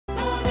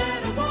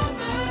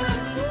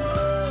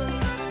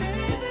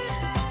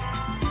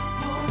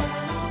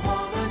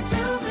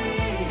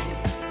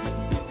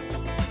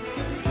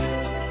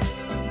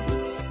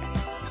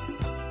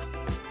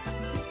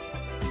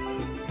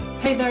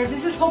Hey there,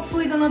 this is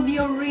hopefully gonna be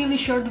a really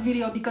short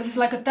video because it's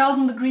like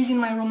 1,000 degrees in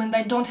my room and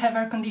I don't have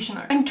air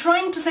conditioner. I'm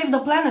trying to save the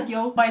planet,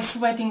 yo, by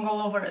sweating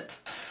all over it.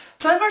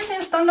 So ever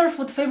since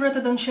Thunderfoot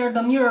favorited and shared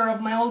a mirror of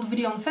my old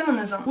video on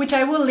feminism, which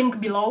I will link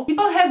below,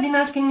 people have been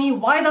asking me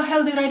why the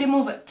hell did I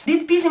remove it?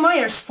 Did PC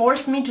Myers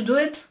force me to do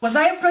it? Was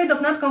I afraid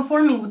of not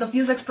conforming with the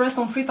views expressed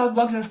on free talk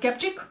blogs and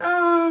Skeptic?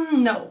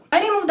 No.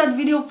 I removed that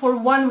video for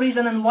one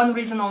reason and one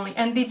reason only,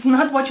 and it's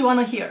not what you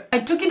wanna hear. I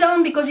took it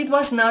down because it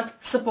was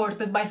not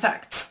supported by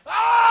facts.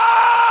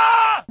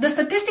 The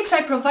statistics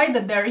I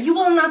provided there, you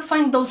will not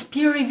find those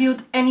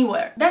peer-reviewed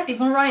anywhere. That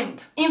even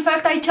rhymed. In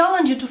fact, I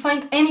challenge you to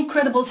find any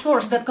credible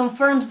source that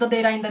confirms the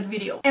data in that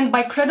video. And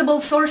by credible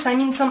source, I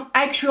mean some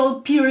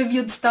actual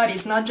peer-reviewed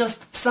studies, not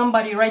just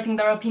somebody writing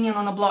their opinion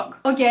on a blog.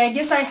 Okay, I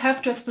guess I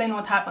have to explain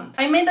what happened.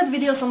 I made that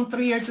video some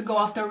 3 years ago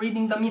after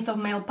reading The Myth of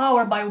Male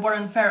Power by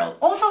Warren Farrell.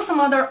 Also some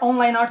other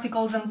online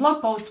articles and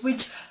blog posts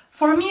which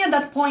for me at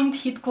that point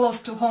hit close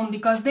to home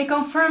because they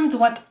confirmed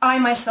what I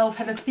myself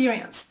had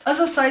experienced.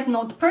 As a side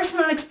note,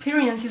 personal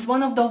experience is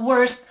one of the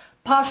worst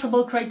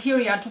possible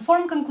criteria to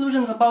form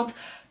conclusions about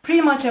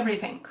pretty much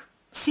everything.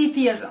 See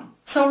theism.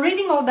 So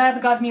reading all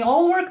that got me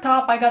all worked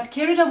up, I got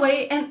carried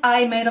away and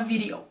I made a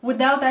video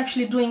without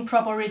actually doing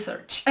proper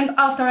research. And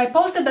after I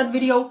posted that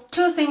video,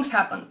 two things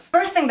happened.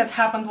 First thing that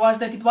happened was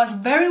that it was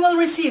very well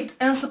received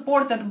and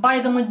supported by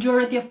the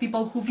majority of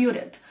people who viewed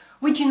it,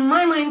 which in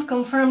my mind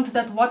confirmed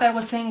that what I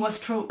was saying was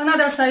true.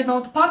 Another side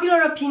note,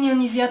 popular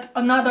opinion is yet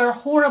another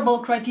horrible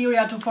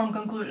criteria to form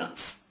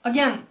conclusions.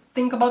 Again,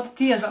 think about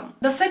theism.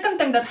 The second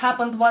thing that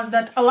happened was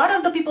that a lot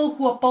of the people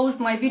who opposed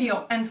my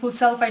video and who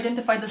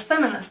self-identified as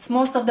feminists,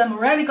 most of them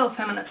radical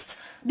feminists,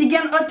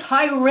 began a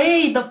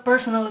tirade of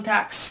personal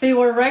attacks. They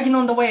were ragging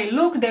on the way I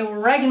look, they were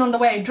ragging on the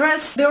way I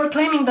dress, they were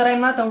claiming that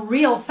I'm not a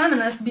real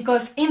feminist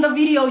because in the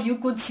video you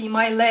could see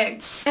my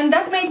legs. And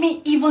that made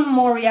me even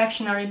more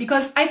reactionary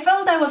because I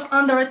felt I was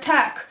under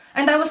attack.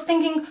 And I was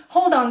thinking,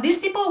 hold on, these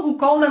people who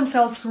call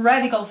themselves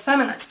radical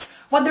feminists,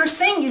 what they're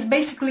saying is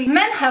basically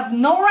men have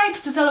no right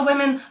to tell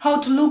women how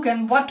to look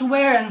and what to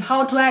wear and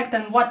how to act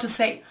and what to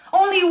say.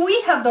 Only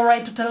we have the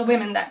right to tell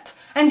women that.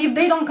 And if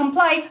they don't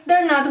comply,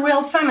 they're not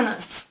real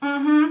feminists.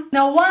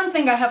 Now one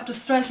thing I have to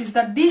stress is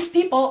that these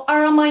people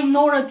are a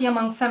minority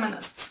among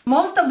feminists.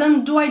 Most of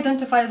them do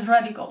identify as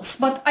radicals,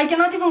 but I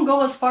cannot even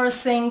go as far as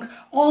saying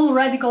all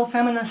radical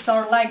feminists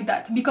are like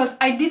that, because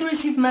I did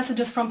receive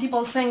messages from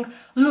people saying,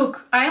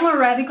 look, I'm a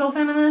radical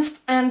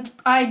feminist and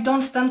I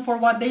don't stand for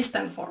what they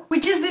stand for.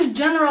 Which is this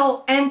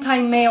general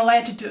anti-male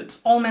attitude.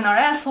 All men are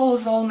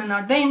assholes, all men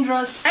are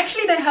dangerous.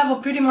 Actually they have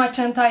a pretty much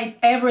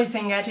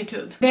anti-everything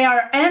attitude. They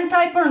are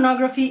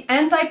anti-pornography,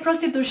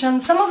 anti-prostitution,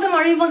 some of them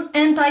are even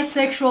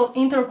anti-sexual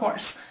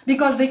intercourse,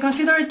 because they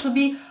consider it to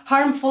be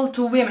harmful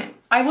to women.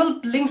 I will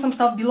link some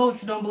stuff below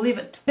if you don't believe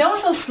it. They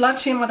also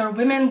slut-shame other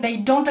women, they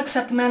don't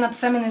accept men at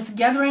feminist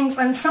gatherings,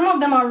 and some of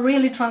them are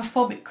really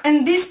transphobic.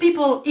 And these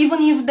people,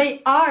 even if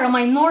they are a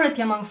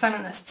minority among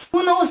feminists,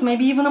 who knows,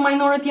 maybe even a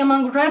minority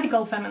among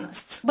radical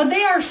feminists, but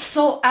they are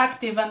so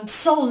active and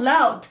so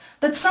loud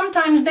that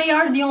sometimes they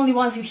are the only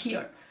ones you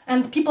hear.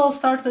 And people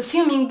start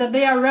assuming that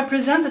they are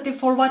representative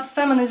for what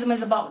feminism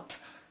is about.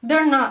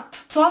 They're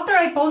not. So after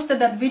I posted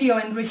that video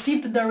and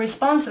received the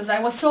responses, I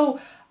was so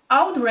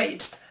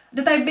outraged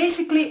that I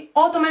basically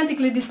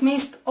automatically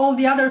dismissed all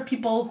the other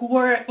people who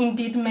were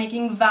indeed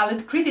making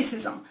valid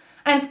criticism.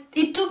 And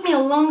it took me a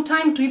long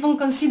time to even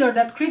consider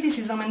that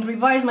criticism and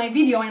revise my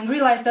video and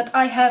realize that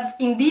I have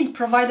indeed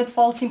provided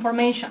false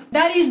information.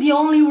 That is the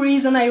only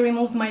reason I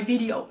removed my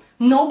video.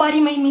 Nobody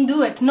made me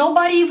do it.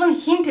 Nobody even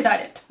hinted at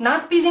it.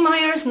 Not PC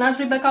Myers, not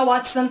Rebecca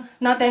Watson,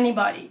 not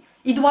anybody.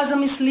 It was a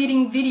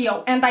misleading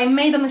video and I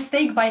made a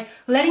mistake by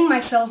letting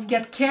myself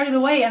get carried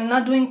away and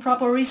not doing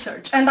proper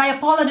research, and I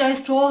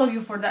apologize to all of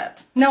you for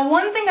that. Now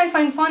one thing I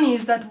find funny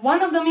is that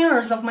one of the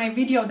mirrors of my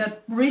video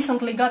that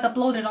recently got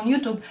uploaded on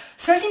YouTube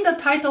says in the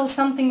title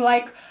something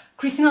like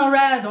Cristina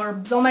Rad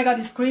or oh my god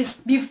it's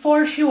Chris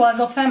before she was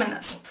a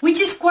feminist.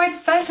 Which is quite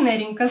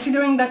fascinating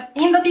considering that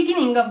in the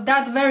beginning of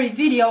that very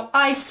video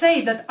I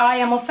say that I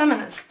am a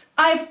feminist.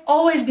 I've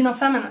always been a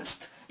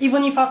feminist.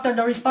 Even if after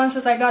the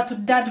responses I got to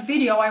that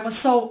video I was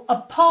so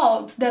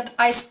appalled that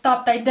I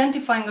stopped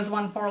identifying as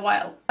one for a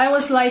while. I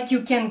was like,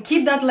 you can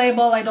keep that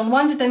label, I don't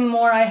want it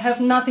anymore, I have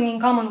nothing in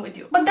common with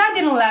you. But that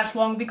didn't last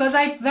long because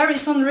I very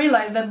soon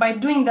realized that by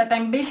doing that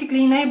I'm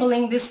basically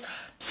enabling this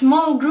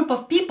small group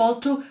of people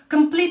to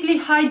completely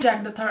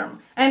hijack the term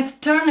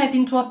and turn it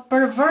into a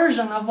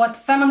perversion of what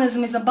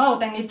feminism is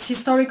about and its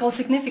historical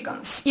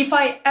significance. If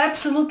I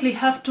absolutely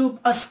have to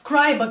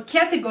ascribe a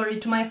category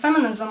to my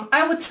feminism,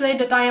 I would say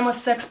that I am a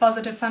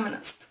sex-positive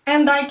feminist.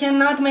 And I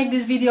cannot make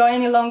this video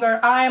any longer,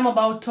 I am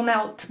about to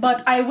melt.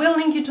 But I will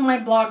link you to my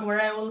blog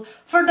where I will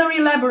further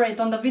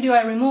elaborate on the video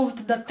I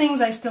removed, the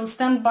things I still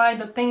stand by,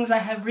 the things I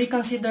have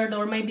reconsidered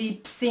or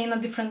maybe seen a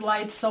different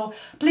light. So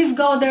please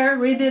go there,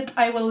 read it,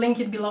 I will link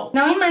it below.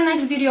 Now in my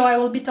next video I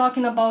will be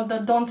talking about the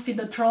Don't Feed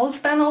the Trolls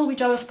panel,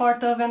 which I was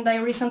part of and I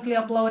recently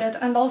uploaded,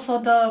 and also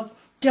the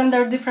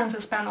gender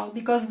differences panel,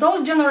 because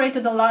those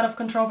generated a lot of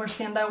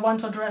controversy and I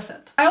want to address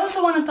it. I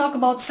also want to talk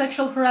about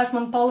sexual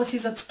harassment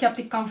policies at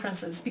skeptic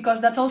conferences,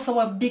 because that's also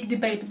a big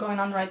debate going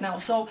on right now,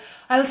 so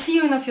I'll see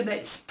you in a few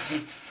days.